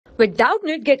With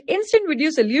Doubtnut, get instant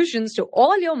video solutions to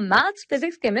all your maths,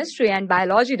 physics, chemistry, and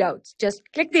biology doubts. Just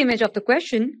click the image of the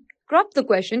question, crop the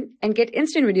question, and get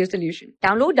instant video solution.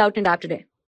 Download Doubtnut app today.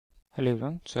 Hello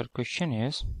everyone, so our question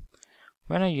is,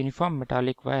 when a uniform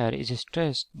metallic wire is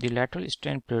stressed, the lateral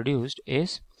strain produced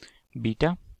is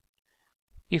beta.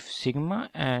 If sigma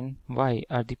and y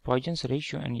are the Poisson's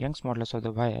ratio and Young's modulus of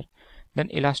the wire, then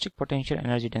elastic potential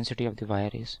energy density of the wire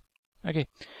is. Okay,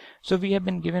 so we have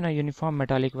been given a uniform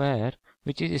metallic wire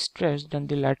which is stressed, then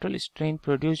the lateral strain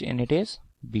produced in it is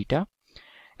beta.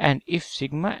 And if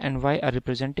sigma and y are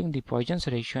representing the Poisson's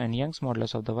ratio and Young's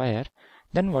modulus of the wire,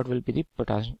 then what will be the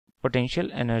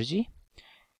potential energy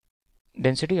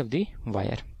density of the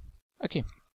wire? Okay,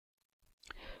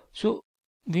 so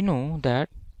we know that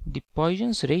the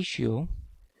Poisson's ratio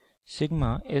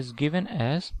sigma is given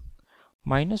as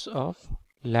minus of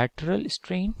lateral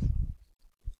strain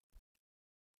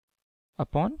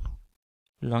upon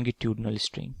longitudinal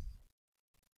strain.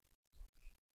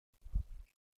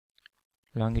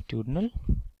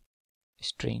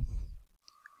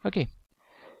 Okay,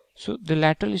 so the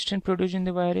lateral strain produced in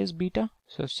the wire is beta,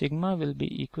 so sigma will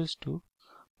be equals to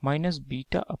minus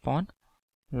beta upon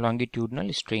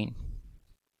longitudinal strain.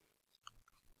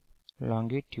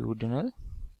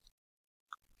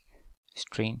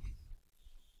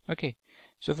 Okay,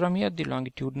 so from here the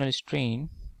longitudinal strain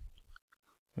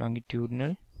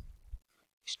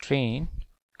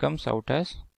comes out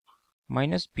as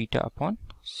minus beta upon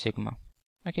sigma.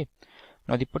 Okay,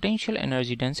 now the potential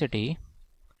energy density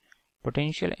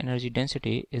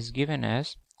is given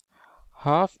as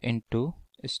half into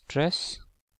stress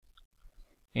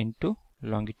into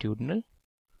longitudinal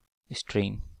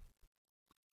strain.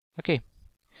 Okay,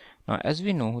 now as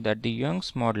we know that the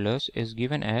Young's modulus is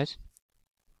given as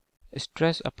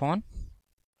stress upon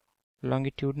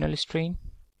longitudinal strain.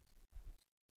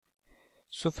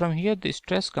 So from here the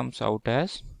stress comes out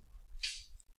as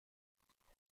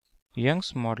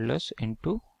Young's modulus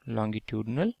into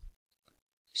longitudinal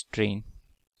strain.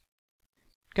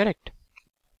 Correct.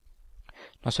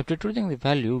 Now substituting the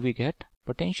value, we get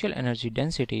potential energy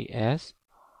density as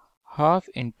half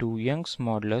into Young's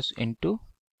modulus into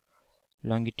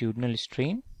longitudinal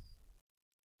strain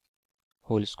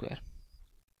whole square.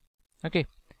 Okay,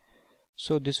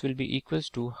 so this will be equals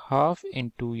to half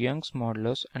into Young's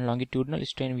modulus, and longitudinal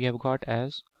strain we have got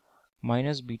as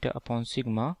minus beta upon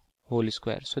sigma whole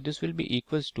square. So this will be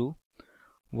equals to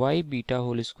y beta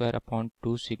whole square upon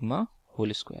 2 sigma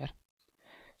whole square.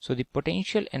 So the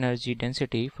potential energy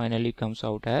density finally comes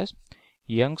out as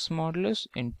Young's modulus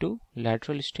into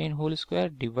lateral strain whole square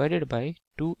divided by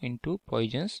 2 into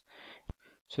Poisson's.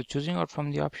 So choosing out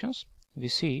from the options, we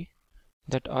see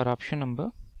that our option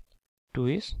number 2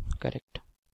 is correct.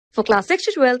 For class 6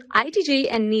 to 12, IIT JEE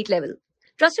and NEET level.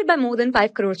 Trusted by more than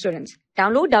 5 crore students.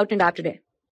 Download Doubtnut app today.